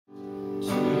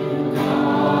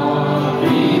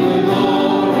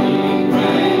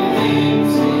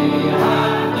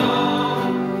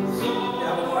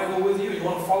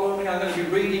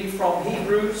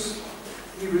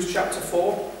Hebrews chapter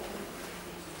 4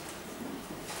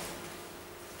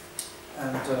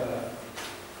 and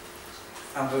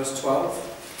verse 12.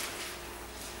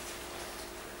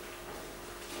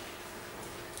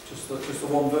 Just the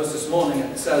one verse this morning.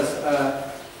 It says,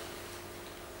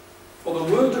 "For the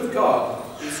word of God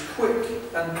is quick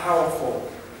and powerful,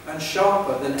 and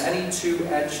sharper than any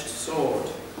two-edged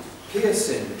sword,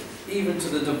 piercing even to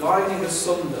the dividing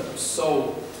asunder of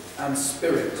soul and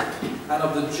spirit, and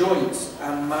of the joints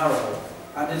and marrow,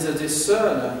 and is a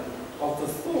discerner of the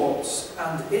thoughts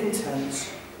and intents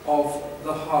of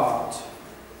the heart."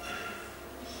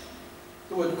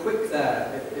 The word quick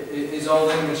there is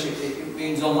Old English. It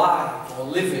means alive or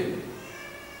living.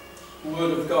 The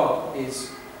word of God is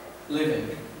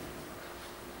living.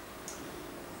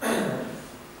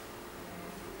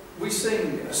 We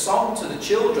sing a song to the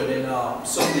children in our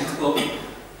Sunday club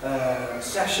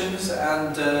sessions,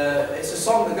 and it's a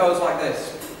song that goes like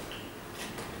this.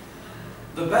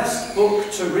 The best book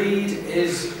to read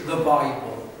is the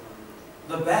Bible.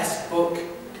 The best book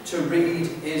to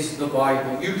read is the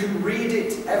Bible. You can read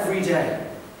it every day.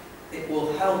 It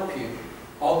will help you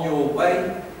on your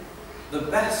way. The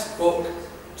best book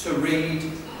to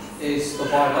read is the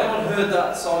Bible. Anyone heard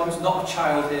that song? Who's not a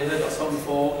child here? Heard that song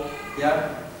before? Yeah?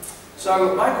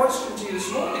 So my question to you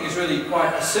this morning is really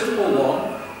quite a simple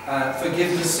one.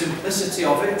 Forgive the simplicity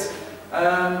of it.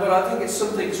 But I think it's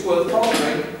something that's worth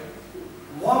pondering.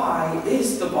 Why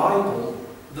is the Bible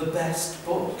the best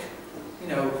book?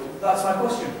 You know, that's my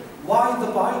question. Why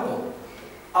the Bible?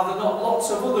 Are there not lots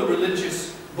of other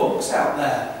religious books out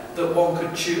there that one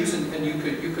could choose and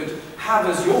you could have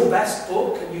as your best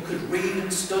book, and you could read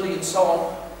and study and so on?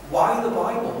 Why the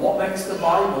Bible? What makes the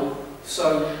Bible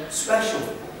so special?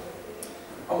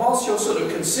 And whilst you're sort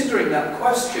of considering that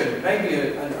question, maybe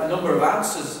a number of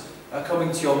answers are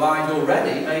coming to your mind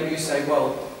already. Maybe you say,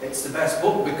 well, it's the best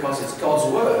book because it's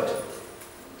God's Word.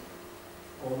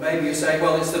 Or maybe you say,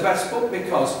 well, it's the best book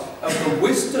because of the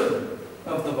wisdom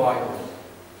of the Bible.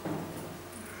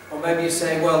 Or maybe you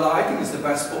say, well, I think it's the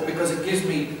best book because it gives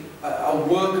me a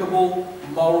workable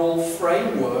moral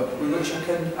framework with which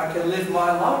I can live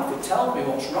my life. It tells me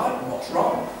what's right and what's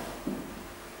wrong.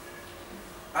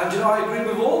 And you know, I agree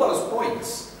with all those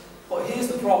points. But here's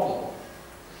the problem.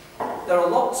 There are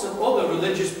lots of other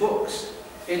religious books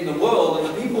in the world, and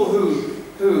the people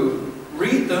who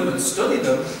read them and study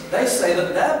them, they say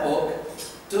that their book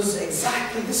does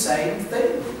exactly the same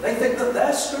thing. They think that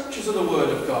their scriptures are the Word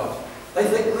of God. They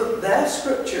think that their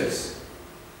scriptures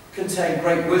contain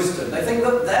great wisdom. They think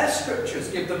that their scriptures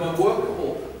give them a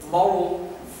workable moral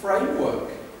framework.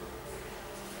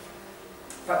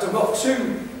 In fact, I've got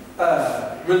two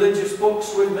religious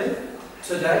books with me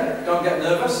today. Don't get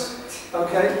nervous.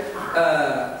 Okay,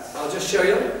 I'll just show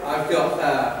you. I've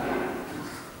got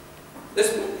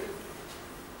this book.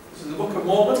 This is the Book of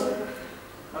Mormon.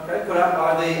 Okay, put out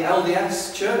by the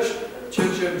LDS Church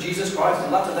of Jesus Christ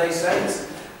of Latter-day Saints.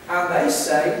 And they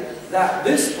say that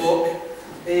this book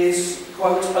is,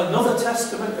 quote, another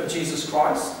testament of Jesus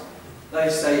Christ. They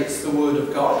say it's the Word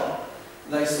of God.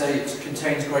 They say it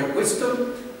contains great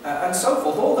wisdom, and so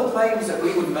forth. All the claims that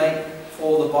we would make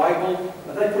for the Bible,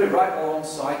 they put it right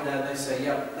alongside there, and they say,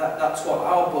 yeah, that's what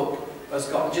our book has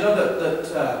got. Do you know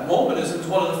that Mormonism is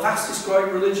one of the fastest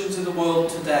growing religions in the world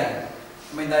today?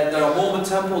 I mean, there are Mormon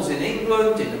temples in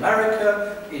England, in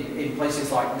America, in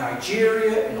places like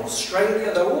Nigeria, in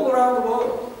Australia. They're all around the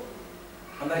world.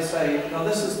 And they say, no,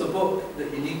 this is the book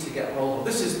that you need to get hold of.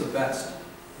 This is the best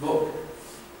book.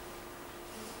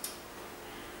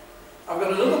 I've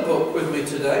got another book with me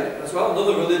today as well,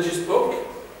 another religious book.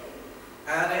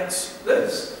 And it's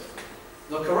this,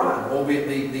 the Quran, albeit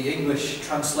the English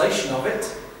translation of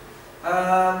it.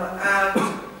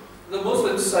 And the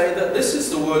Muslims say that this is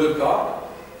the Word of God,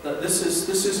 that this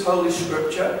is Holy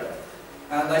Scripture,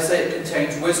 and they say it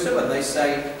contains wisdom, and they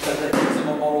say that it gives them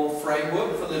a moral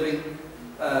framework for living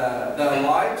their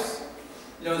lives.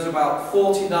 You know, there's about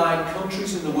 49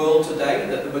 countries in the world today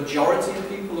that the majority of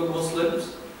people are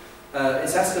Muslims.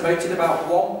 It's estimated about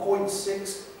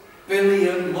 1.6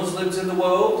 billion Muslims in the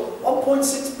world.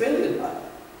 1.6 billion.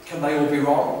 Can they all be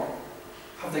wrong?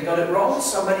 Have they got it wrong?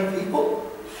 So many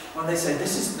people. When they say,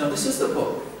 this is the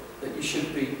book that you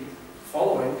should be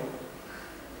following.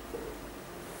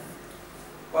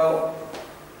 Well,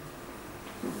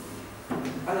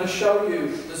 I'm going to show you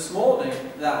this morning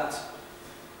that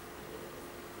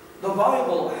the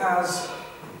Bible has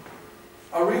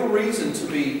a real reason to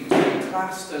be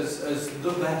classed as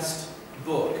the best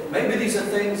book. Maybe these are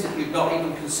things that you've not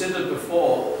even considered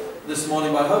before this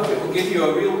morning, but I hope it will give you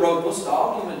a real robust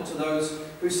argument to those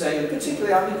who say, and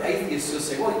particularly I mean atheists who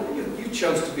say, well, you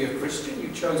chose to be a Christian, you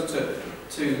chose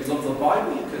to love the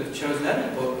Bible, you could have chosen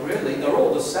any book, really. They're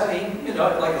all the same, you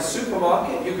know, like a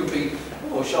supermarket. You could be,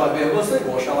 oh, shall I be a Muslim,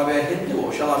 or shall I be a Hindu,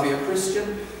 or shall I be a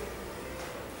Christian?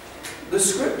 The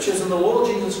Scriptures and the Lord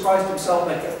Jesus Christ himself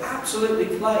make it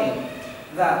absolutely plain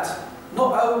that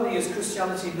not only is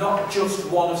Christianity not just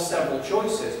one of several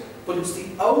choices, but it's the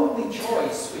only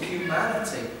choice for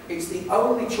humanity. It's the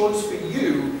only choice for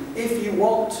you if you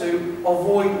want to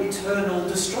avoid eternal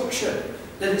destruction.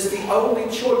 That it's the only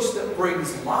choice that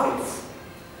brings life.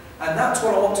 And that's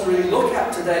what I want to really look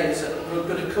at today. Is that we're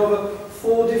going to cover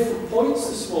 4 different points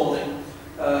this morning.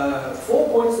 4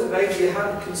 points that maybe you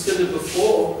hadn't considered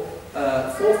before.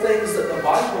 4 things that the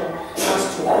Bible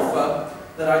has to offer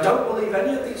that I don't believe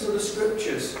any of these other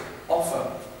scriptures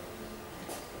offer.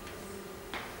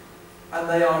 And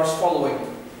they are as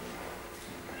following.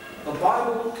 The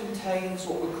Bible contains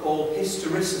what we call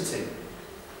historicity.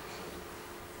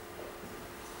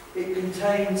 It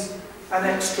contains an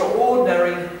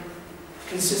extraordinary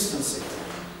consistency.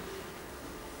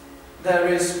 There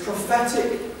is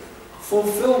prophetic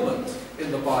fulfillment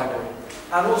in the Bible.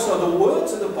 And also the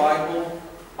words of the Bible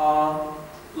are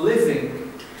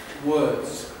living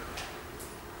words.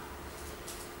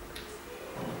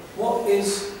 What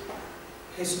is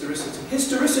historicity?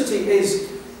 Historicity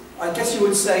is, I guess you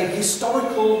would say,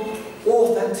 historical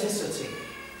authenticity.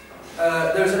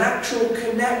 There's an actual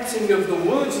connecting of the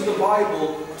words of the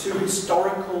Bible to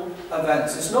historical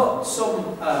events. It's not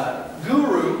some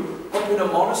guru up in a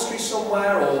monastery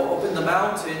somewhere or up in the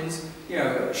mountains, you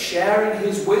know, sharing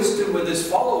his wisdom with his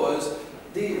followers.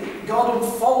 God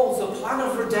unfolds the plan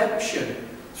of redemption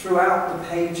throughout the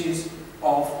pages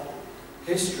of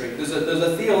history. There's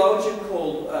a theologian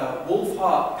called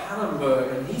Wolfhart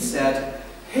Pannenberg, and he said,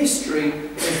 history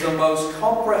is the most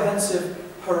comprehensive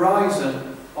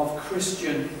horizon of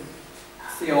Christian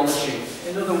theology.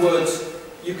 In other words,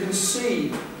 you can see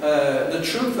the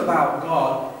truth about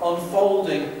God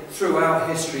unfolding throughout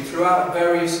history, throughout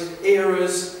various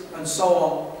eras and so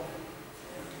on.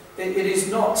 It is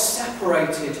not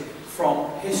separated from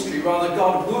history. Rather,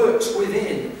 God works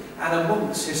within and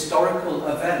amongst historical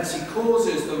events. He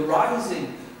causes the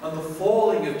rising and the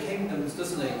falling of kingdoms,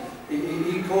 doesn't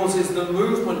he? He causes the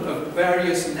movement of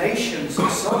various nations and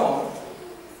so on.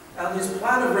 And his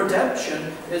plan of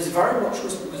redemption was very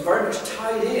much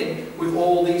tied in with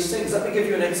all these things. Let me give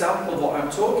you an example of what I'm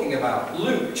talking about.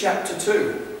 Luke chapter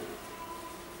 2.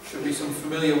 Should be some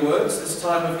familiar words this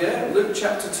time of year. Luke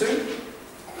chapter 2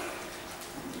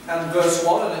 and verse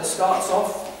 1, and it starts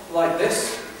off like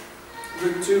this.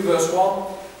 Luke 2 verse 1.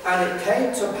 And it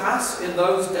came to pass in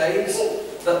those days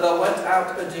that there went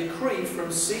out a decree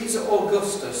from Caesar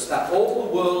Augustus that all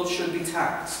the world should be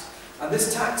taxed. And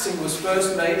this taxing was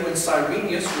first made when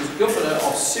Cyrenius was governor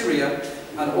of Syria,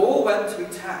 and all went to be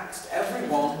taxed, every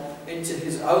one into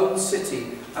his own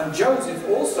city. And Joseph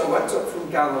also went up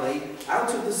from Galilee,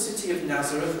 out of the city of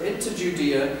Nazareth, into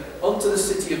Judea, unto the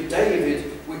city of David,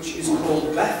 which is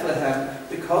called Bethlehem,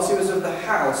 because he was of the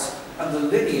house and the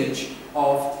lineage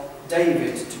of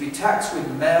David, to be taxed with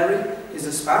Mary, his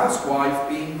espoused wife,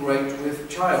 being great with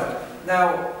child.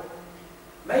 Now,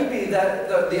 maybe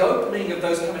the opening of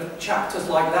those kind of chapters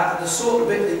like that are the sort of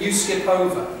bit that you skip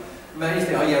over. Maybe you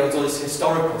think, oh yeah, there's all this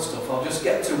historical stuff, I'll just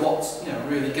get to what's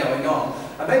really going on.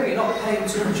 And maybe you're not paying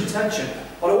too much attention,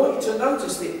 but I want you to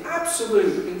notice the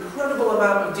absolute incredible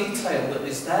amount of detail that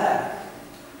is there.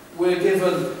 We're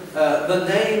given the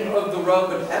name of the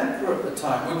Roman emperor at the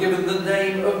time. We're given the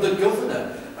name of the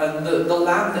governor and the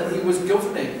land that he was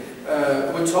governing.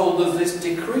 We're told of this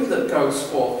decree that goes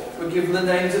forth. We're given the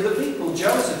names of the people,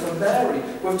 Joseph and Mary.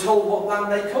 We're told what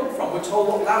land they come from. We're told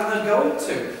what land they're going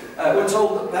to. We're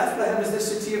told that Bethlehem is the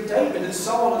city of David, and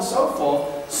so on and so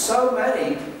forth. So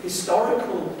many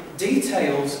historical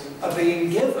details are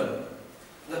being given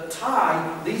that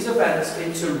tie these events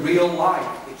into real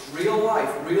life. It's real life,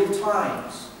 real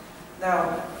times.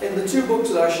 Now, in the 2 books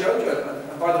that I showed you,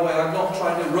 and by the way, I'm not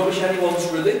trying to rubbish anyone's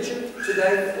religion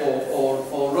today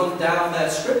or run down their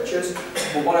scriptures,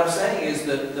 but what I'm saying is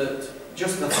that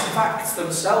just the facts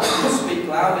themselves will speak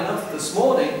loud enough this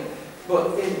morning.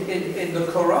 But in the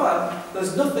Quran,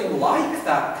 there's nothing like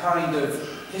that kind of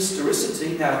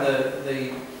historicity. Now,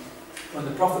 when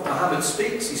the Prophet Muhammad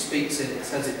speaks, he speaks it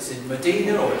says it's in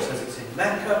Medina or it says it's in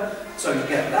Mecca, so you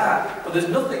get that. But there's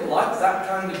nothing like that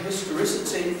kind of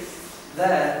historicity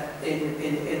there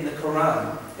in the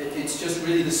Quran. It's just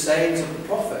really the sayings of the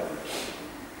Prophet.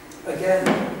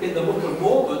 Again, in the Book of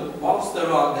Mormon, whilst there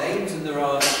are names and there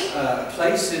are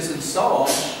places and so on,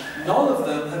 none of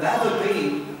them have ever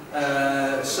been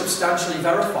substantially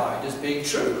verified as being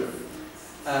true.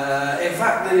 In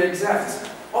fact, the exact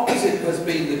opposite has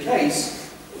been the case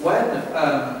when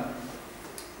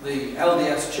the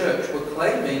LDS Church were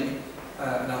claiming,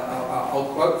 and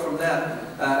I'll quote from them,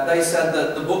 they said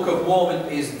that the Book of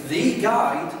Mormon is the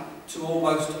guide to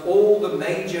almost all the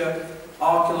major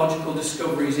archaeological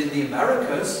discoveries in the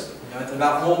Americas. You know, it's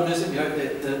about Mormonism. You know,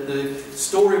 the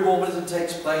story of Mormonism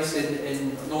takes place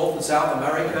in North and South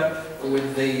America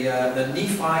with the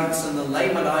Nephites and the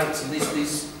Lamanites and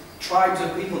these tribes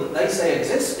of people that they say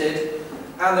existed.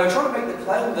 And they're trying to make the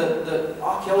claim that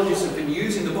archaeologists have been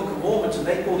using the Book of Mormon to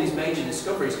make all these major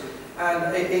discoveries.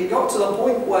 And it got to the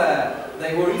point where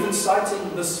they were even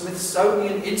citing the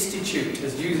Smithsonian Institute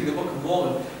as using the Book of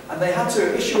Mormon. And they had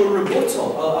to issue a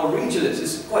rebuttal. I'll read you this.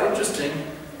 It's quite interesting.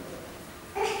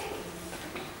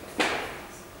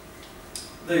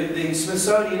 The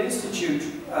Smithsonian Institute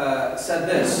said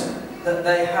this, that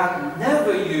they had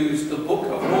never used the Book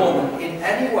of Mormon in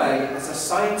any way as a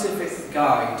scientific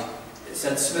guide. It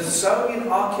said, Smithsonian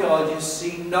archaeologists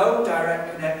see no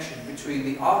direct connection between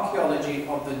the archaeology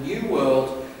of the New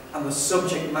World and the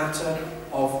subject matter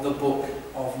of the Book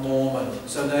of Mormon.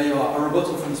 So there you are, a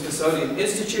rebuttal from the Smithsonian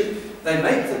Institute. They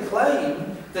make the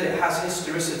claim that it has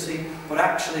historicity, but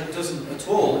actually it doesn't at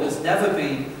all. It has never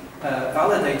been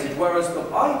validated, whereas the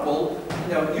Bible,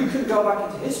 you know, you can go back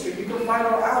into history, you can find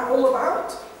out all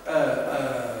about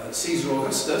Caesar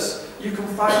Augustus, you can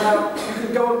find out, you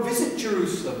can go and visit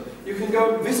Jerusalem, you can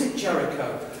go and visit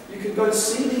Jericho, you can go and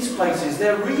see these places,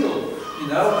 they're real, you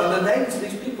know, and the names of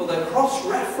these people, they're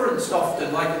cross-referenced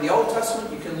often, like in the Old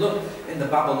Testament, you can look in the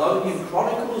Babylonian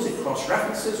Chronicles, it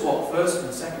cross-references what 1st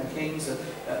and 2nd Kings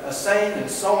are saying, and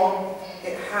so on.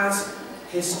 It has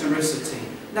historicity.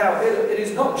 Now, it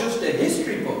is not just a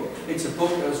history book, it's a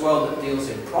book as well that deals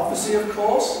in prophecy, of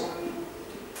course.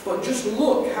 But just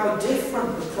look how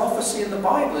different the prophecy in the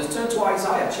Bible is. Turn to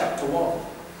Isaiah chapter 1.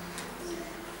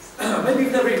 Maybe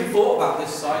you've never even thought about this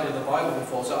side of the Bible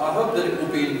before, so I hope that it will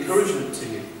be an encouragement to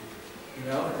you. You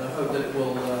know, and I hope that it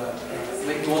will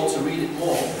make you want to read it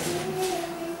more.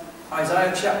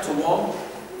 Isaiah chapter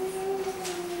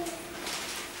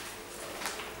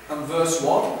 1 and verse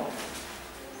 1.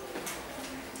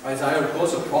 Isaiah, of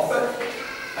course, a prophet,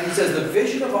 and he says, the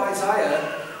vision of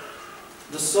Isaiah,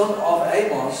 the son of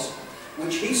Amos,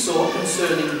 which he saw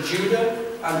concerning Judah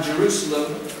and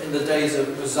Jerusalem in the days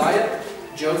of Uzziah,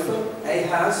 Jotham,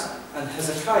 Ahaz, and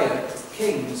Hezekiah,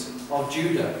 kings of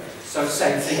Judah. So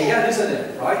same thing again, isn't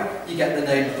it? Right? You get the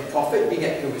name of the prophet, you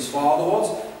get who his father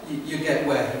was, you get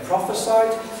where he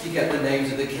prophesied, you get the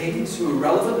names of the kings who were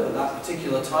relevant at that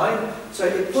particular time. So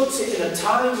it puts it in a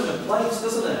time and a place,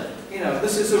 doesn't it? You know,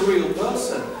 this is a real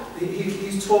person.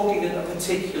 He's talking in a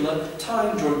particular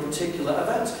time during particular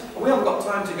events. And we haven't got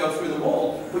time to go through them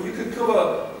all, but you could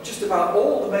cover just about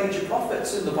all the major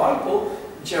prophets in the Bible.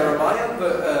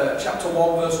 Jeremiah chapter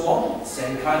 1 verse 1,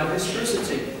 same kind of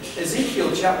historicity.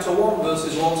 Ezekiel chapter 1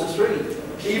 verses 1 to 3,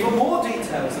 even more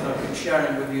details than I've been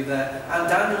sharing with you there. And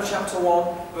Daniel chapter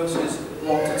 1 verses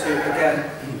 1 to 2, again,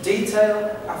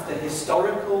 detail after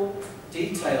historical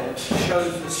detail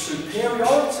shows the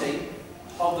superiority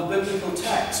of the biblical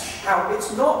text. How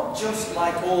it's not just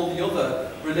like all the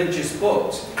other religious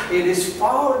books. It is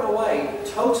far and away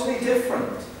totally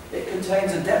different. It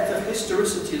contains a depth of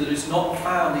historicity that is not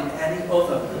found in any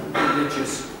other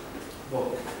religious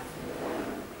book.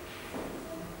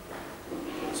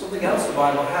 Something else the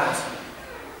Bible has,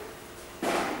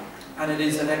 and it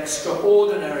is an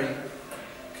extraordinary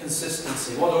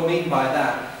consistency. What do I mean by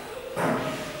that?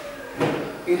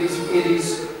 It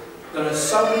is there are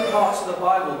so many parts of the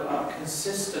Bible that are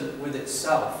consistent with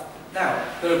itself. Now,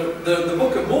 the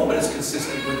Book of Mormon is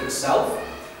consistent with itself.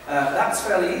 That's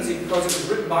fairly easy because it was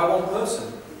written by one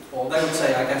person, or they would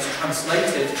say, I guess,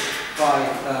 translated by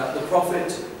the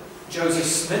prophet Joseph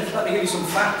Smith. Let me give you some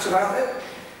facts about it.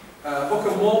 Book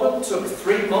of Mormon took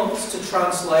 3 months to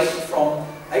translate from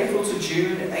April to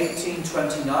June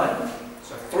 1829.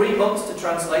 So 3 months to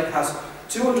translate, has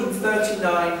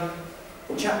 239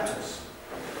 chapters.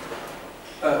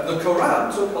 The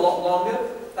Quran took a lot longer.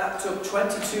 That took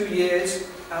 22 years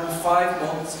and 5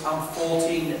 months and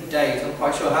 14 days. I'm not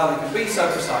quite sure how they can be so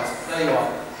precise. There you are.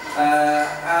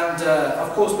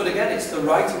 Of course, but again, it's the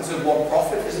writings of one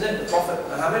prophet, isn't it? The Prophet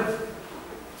Muhammad.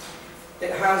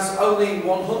 It has only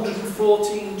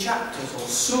 114 chapters, or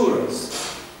surahs.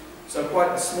 So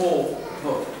quite a small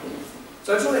book.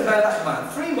 So just want to bear that in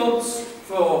mind. 3 months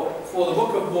for the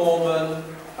Book of Mormon,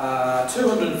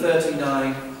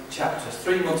 239 chapters.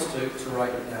 3 months to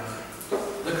write it down.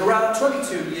 The Quran,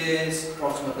 22 years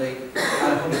approximately,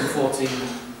 and 114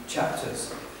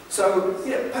 chapters. So,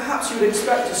 you know, perhaps you would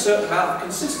expect a certain amount of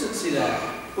consistency there.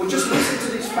 But just listen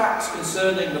to these facts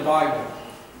concerning the Bible.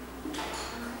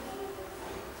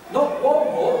 Not one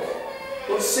book,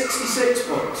 but 66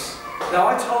 books. Now,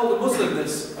 I told a Muslim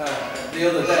this the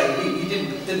other day. He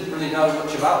didn't really know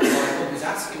much about the Bible. He was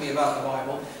asking me about the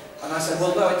Bible. And I said,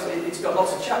 well, no, it's got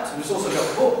lots of chapters, but it's also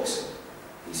got books.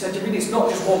 He said, you mean it's not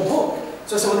just one book?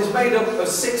 So I said, well, it's made up of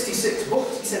 66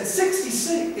 books. He said,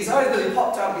 66? His eyes nearly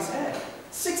popped out of his head.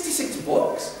 66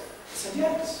 books? I said,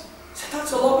 yes. He said,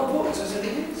 that's a lot of books. I said,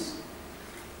 it is.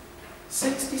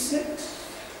 66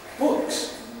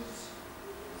 books.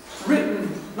 Written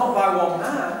not by one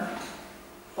man,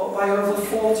 but by over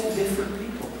 40 different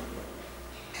people.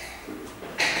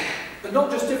 But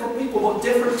not just different people, but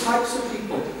different types of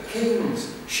people.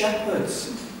 Kings,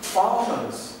 shepherds,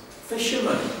 farmers,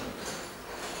 fishermen,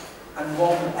 and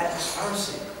one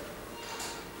ex-Pharisee.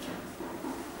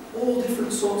 All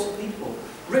different sorts of people.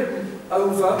 Written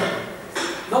over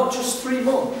not just 3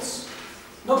 months,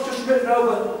 not just written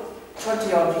over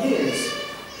 20 odd years,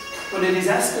 but it is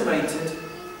estimated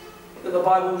that the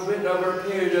Bible was written over a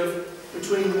period of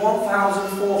between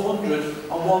 1,400 and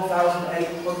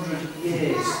 1,800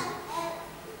 years.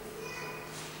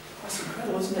 That's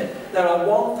incredible, isn't it? There are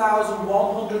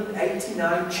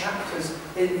 1,189 chapters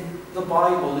in the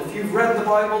Bible. If you've read the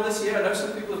Bible this year, I know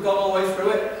some people have gone all the way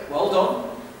through it, well done.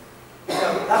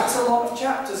 That's a lot of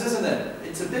chapters, isn't it?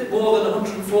 It's a bit more than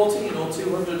 114 or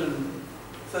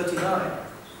 239.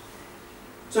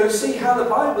 So you see how the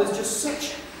Bible is just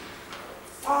such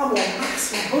far more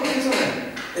massive book, isn't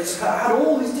it? It's had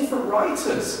all these different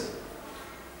writers.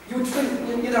 You would think,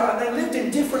 and they lived in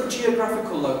different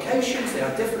geographical locations, they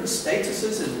had different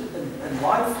statuses in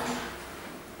life,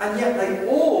 and yet they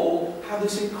all have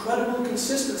this incredible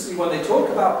consistency when they talk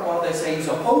about God. They say He's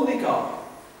a holy God.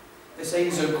 They say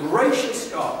He's a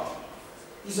gracious God.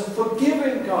 He's a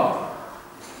forgiving God.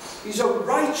 He's a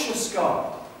righteous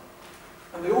God.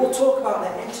 And they all talk about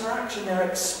their interaction, their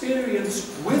experience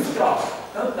with God,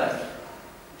 don't they?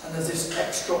 And there's this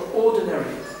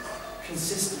extraordinary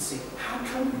consistency. How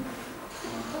come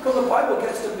the Bible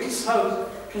gets to be so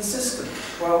consistent?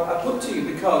 Well, I put to you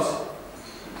because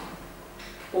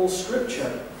all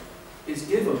Scripture is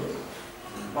given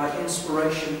by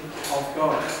inspiration of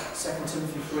God. 2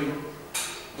 Timothy 3,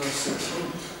 verse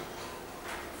 16.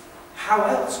 How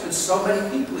else could so many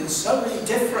people in so many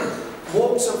different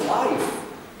walks of life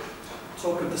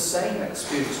talk of the same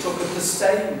experience, talk of the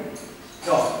same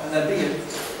God, and there be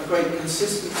a great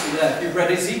consistency there? If you've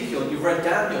read Ezekiel, you've read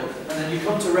Daniel, and then you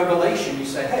come to Revelation, you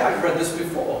say, hey, I've read this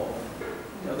before.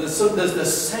 There's the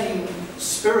same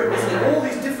Spirit, isn't it? All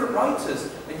these different writers,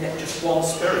 and yet just one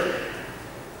Spirit.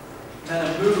 Men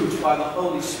are moved by the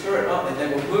Holy Spirit, aren't they?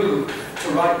 They were moved to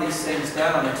write these things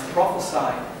down and to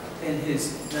prophesy in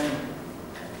His name.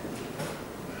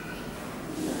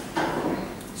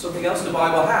 Something else the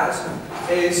Bible has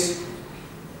is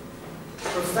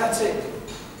prophetic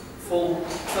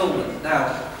fulfillment.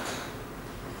 Now,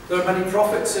 there are many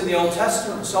prophets in the Old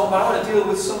Testament, so I want to deal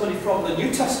with somebody from the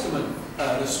New Testament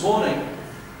this morning.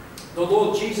 The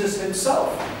Lord Jesus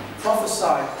Himself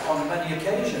prophesied on many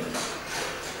occasions.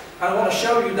 And I want to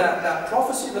show you that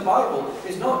prophecy in the Bible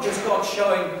is not just God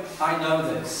showing, I know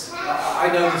this,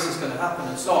 I know this is going to happen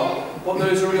and so on, but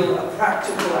there is a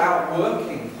practical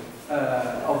outworking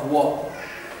of what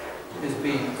is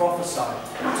being prophesied.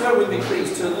 Turn with me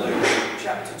please to Luke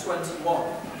chapter 21.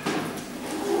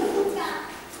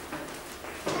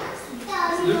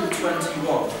 Luke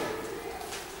 21.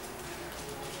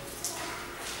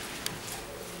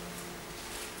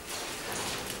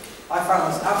 I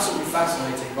found this absolutely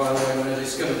fascinating, by the way, when I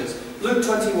discovered this. Luke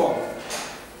 21.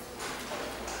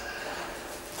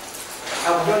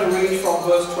 I'm going to read from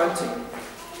verse 20.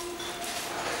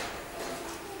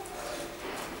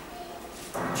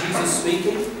 Jesus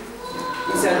speaking,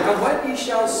 He said, and when ye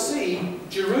shall see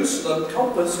Jerusalem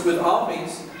compassed with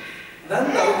armies,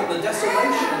 then know that the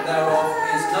desolation thereof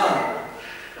is nigh.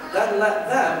 Then let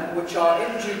them which are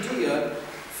in Judea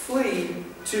flee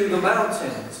to the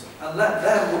mountains, and let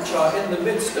them which are in the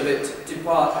midst of it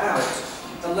depart out,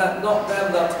 and let not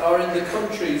them that are in the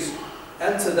countries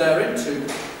enter thereinto.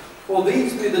 For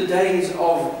these be the days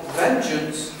of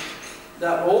vengeance,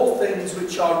 that all things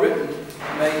which are written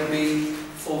may be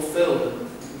fulfilled. And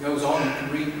it goes on,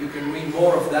 you can read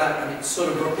more of that, and it's sort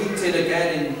of repeated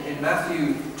again in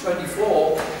Matthew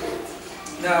 24.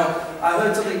 Now, I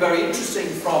heard something very interesting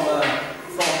from a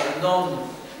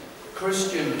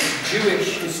non-Christian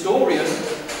Jewish historian,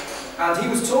 and he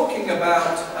was talking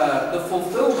about the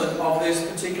fulfillment of this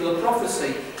particular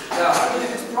prophecy. Now, I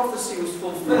believe this prophecy was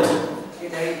fulfilled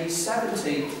in AD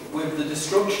 70 with the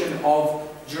destruction of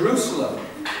Jerusalem.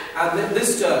 And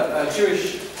this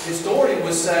Jewish historian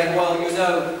was saying, well, you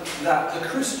know, that the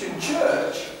Christian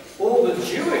church, all the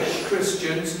Jewish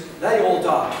Christians, they all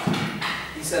died.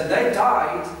 He said they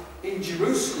died in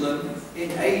Jerusalem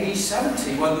in AD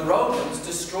 70 when the Romans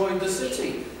destroyed the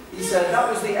city. He said that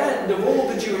was the end of all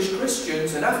the Jewish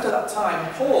Christians, and after that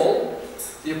time, Paul,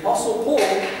 the Apostle Paul,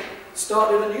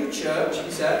 started a new church,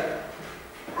 he said,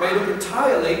 made up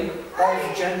entirely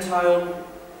of Gentile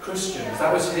Christians.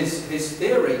 That was his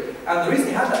theory. And the reason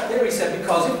he had that theory, he said,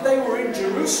 because if they were in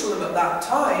Jerusalem at that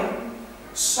time,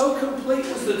 so complete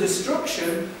was the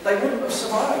destruction, they wouldn't have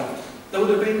survived. There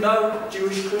would have been no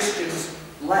Jewish Christians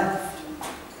left.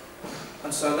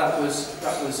 And so that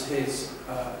was his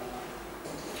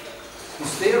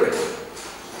theory.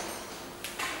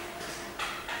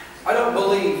 I don't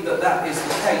believe that that is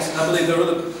the case, and I believe there are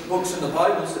other books in the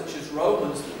Bible, such as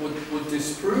Romans, that would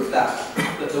disprove that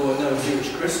there were no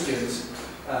Jewish Christians,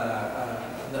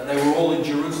 that they were all in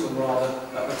Jerusalem rather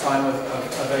at the time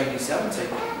of AD 70.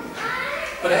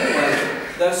 But anyway,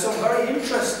 there's some very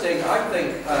interesting, I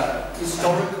think,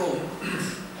 historical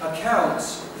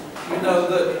accounts. You know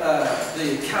that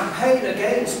the campaign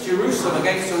against Jerusalem,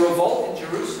 against a revolt in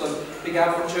Jerusalem,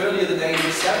 began much earlier than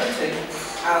AD 70,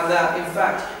 and that in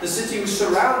fact the city was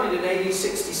surrounded in AD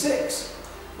 66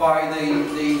 by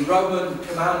the Roman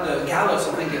commander Gallus,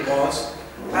 I think it was.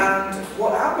 And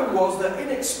what happened was that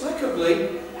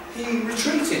inexplicably he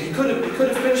retreated. He could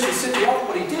have finished the city off,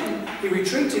 but he didn't. He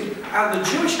retreated, and the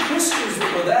Jewish Christians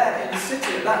that were there in the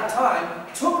city at that time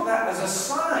took that as a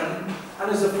sign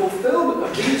and as a fulfillment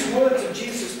of these words of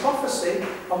Jesus' prophecy.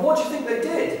 And what do you think they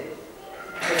did?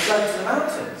 They fled to the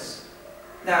mountains.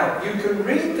 Now, you can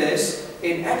read this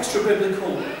in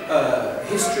extra-biblical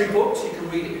history books. You can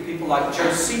read it with people like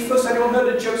Josephus. Anyone heard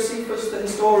of Josephus, the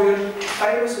historian?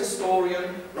 Famous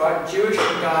historian, right? Jewish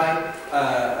guy,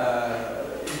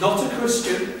 not a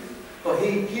Christian, but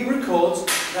he records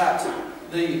that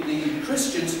the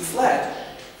Christians fled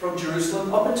from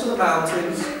Jerusalem up into the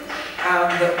mountains,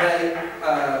 and that they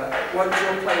went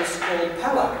to a place called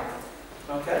Pella.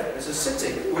 Okay, it's a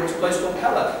city. Went to a place called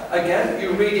Pella. Again,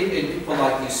 you read it in people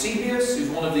like Eusebius, who's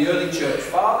one of the early church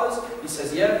fathers. He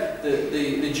says, yeah,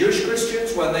 the Jewish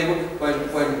Christians, when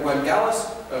Gallus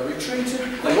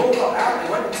retreated, they all got out.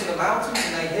 They went into the mountains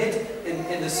and they hid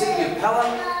in the city of Pella.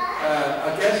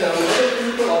 Again, there were other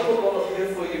people. I'll put one up here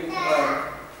for you.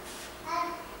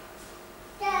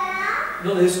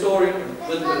 Another historian.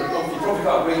 You probably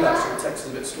can't read that, so the text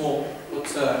is a bit small. But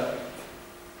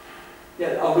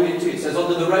yeah, I'll read it to you. It says,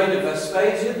 under the reign of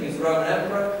Vespasian, he's the Roman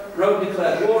emperor, Rome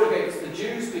declared war against the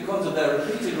Jews because of their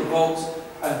repeated revolts,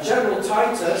 and General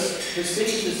Titus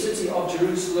besieged the city of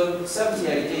Jerusalem 70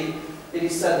 AD. It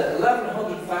is said that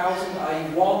 1,100,000, i.e.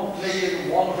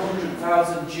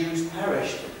 1,100,000 Jews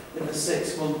perished in the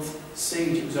 6-month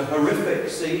siege. It was a horrific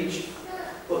siege.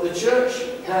 But the church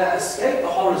there escaped the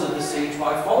horrors of the siege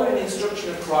by following the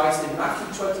instruction of Christ in Matthew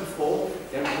 24,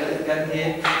 again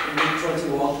here in Luke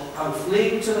 21, and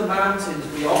fleeing to the mountains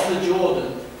beyond the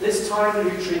Jordan. This time the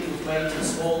retreat was made to the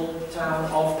small town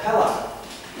of Pella.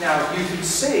 Now you can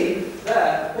see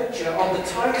there a picture of the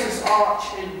Titus Arch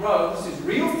in Rome. This is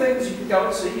real things you can go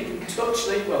and see, you can touch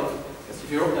them. Well, I guess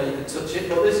if you're up there you can touch it,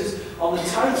 but this is on the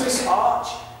Titus Arch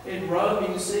in Rome. You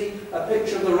can see a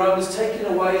picture of the Romans taking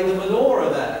away the menorah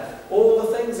there. All the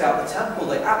things out the temple.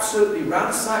 They absolutely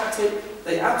ransacked it.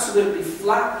 They absolutely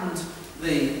flattened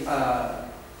the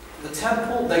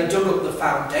temple. They dug up the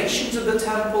foundations of the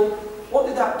temple. What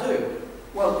did that do?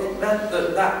 Well, it meant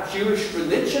that Jewish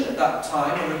religion at that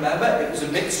time, remember, it was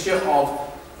a mixture of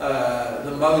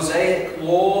the Mosaic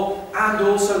law and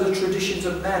also the traditions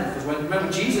of men. Because remember,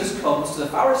 Jesus comes to the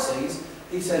Pharisees.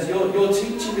 He says, you're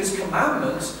teaching as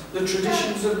commandments the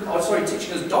traditions of,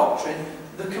 teaching as doctrine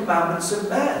the commandments of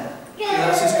men. You know,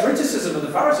 that's his criticism of the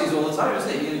Pharisees all the time, isn't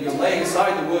it? You're laying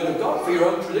aside the word of God for your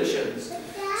own traditions.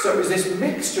 So it was this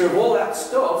mixture of all that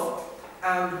stuff,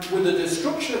 and with the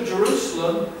destruction of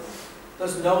Jerusalem,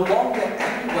 there's no longer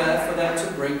anywhere for them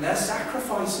to bring their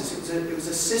sacrifices. It was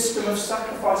a system of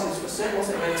sacrifices for sin,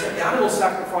 wasn't it? They take the animal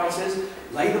sacrifices,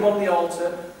 lay them on the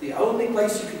altar. The only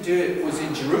place you could do it was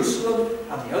in Jerusalem,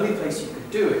 and the only place you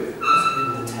could do it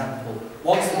was in the temple.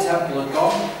 Once the temple had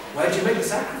gone, where do you make the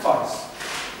sacrifice?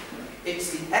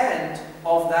 It's the end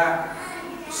of that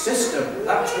system.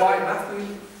 That's why Matthew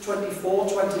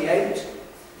 24:28,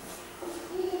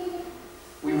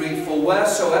 we read, for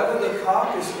wheresoever the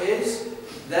carcass is,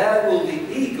 there will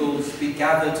the eagles be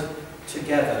gathered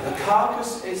together. The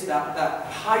carcass is that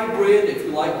hybrid, if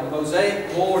you like, of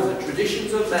Mosaic law and the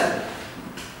traditions of men.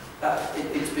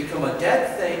 It's become a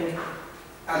dead thing,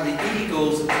 and the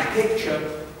eagles is a picture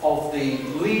of the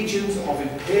legions of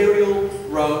imperial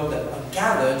Rome that are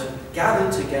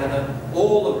gathered together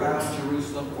all around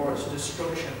Jerusalem for its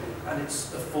destruction. And it's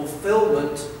the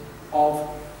fulfillment of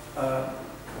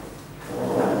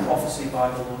prophecy by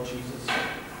the Lord Jesus.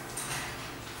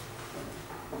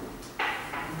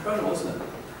 Incredible, isn't it?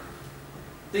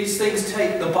 These things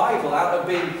take the Bible out of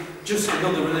being just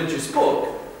another religious book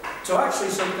to actually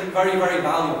something very, very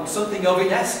valuable, something of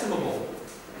inestimable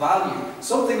value,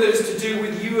 something that is to do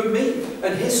with you and me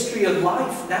and history and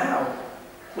life now.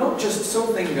 Not just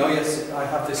something, oh yes, I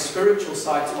have this spiritual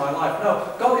side to my life.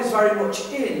 No, God is very much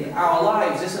in our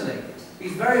lives, isn't He?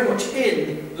 He's very much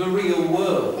in the real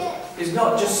world. He's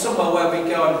not just somewhere where we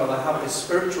go, well, I have this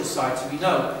spiritual side to me.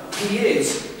 No, He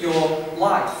is your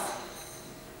life.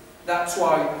 That's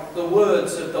why the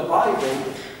words of the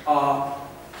Bible are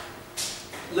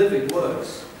living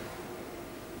words.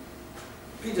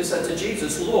 Peter said to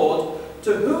Jesus, Lord,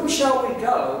 to whom shall we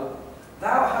go?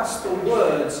 Thou hast the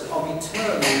words of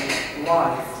eternal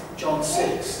life. John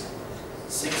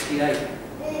 6:68.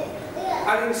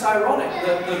 I think it's ironic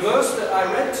that the verse that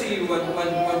I read to you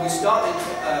when we started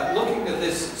looking at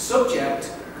this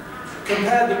subject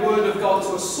compared the word of God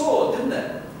to a sword, didn't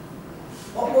it?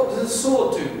 What does a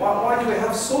sword do? Why do we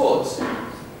have swords?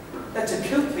 They're to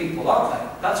kill people, aren't they?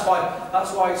 That's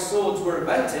why swords were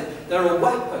invented. They're a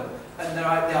weapon. And the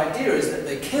idea is that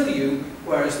they kill you,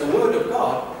 whereas the Word of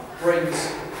God brings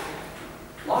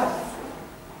life.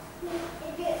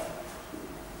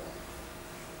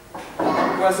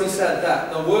 Wesley said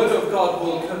that the Word of God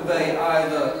will convey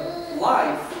either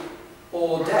life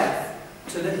or death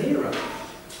to the hearer.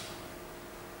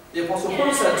 The Apostle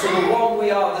Paul said, to the one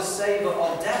we are the savour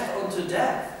of death unto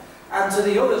death, and to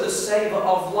the other the savour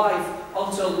of life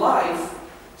unto life.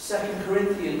 2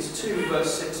 Corinthians 2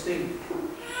 verse 16.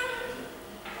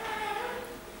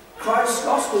 Christ's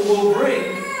gospel will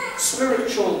bring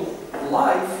spiritual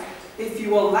life if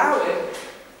you allow it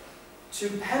to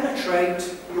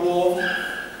penetrate your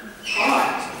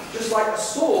heart. Just like a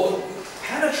sword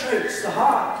penetrates the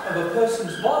heart of a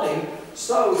person's body,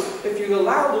 so if you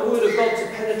allow the Word of God to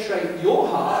penetrate your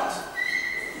heart,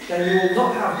 then you will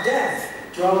not have death,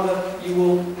 rather you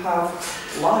will have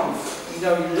life. You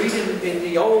know, you read in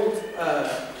the Old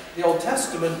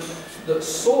Testament that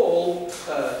Saul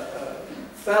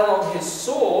fell on his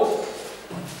sword.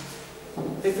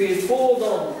 If he had fallen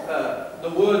on the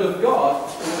Word of God,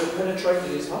 it would have penetrated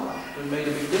his heart and made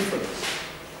a big difference.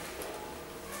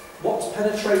 What's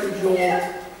penetrated your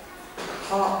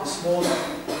heart this morning?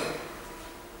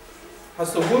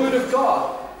 Has the Word of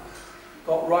God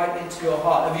got right into your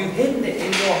heart? Have you hidden it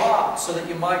in your heart so that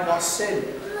you might not sin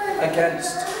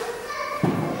against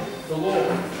the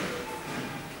Lord?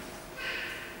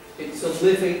 It's a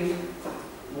living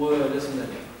Word, isn't it?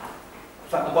 In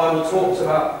fact, the Bible talks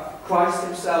about Christ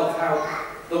Himself, how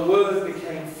the Word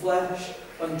became flesh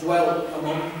and dwelt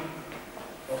among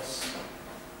us.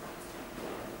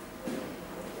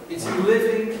 It's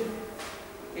living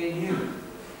in you.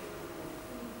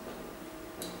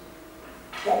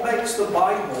 What makes the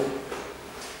Bible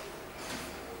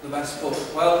the best book?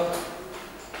 Well,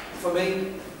 for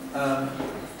me,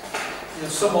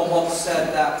 someone once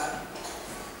said that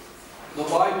the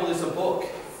Bible is a book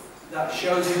that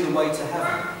shows you the way to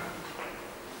heaven.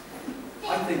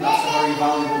 I think that's a very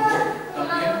valuable book,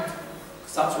 don't you?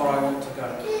 Because that's where I want to go.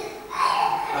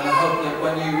 And I hope that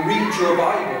when you read your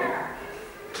Bible,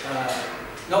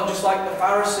 not just like the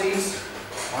Pharisees,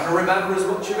 trying to remember as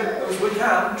much of it as we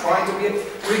can, trying to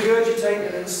regurgitate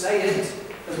it and say it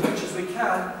as much as we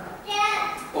can,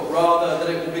 but rather that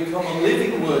it will become a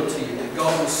living word to you, that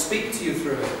God will speak to you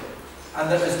through it. And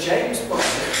that, as James puts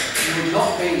it, you would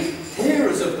not be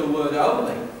hearers of the word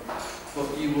only,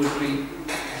 but you would be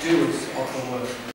doers of the word.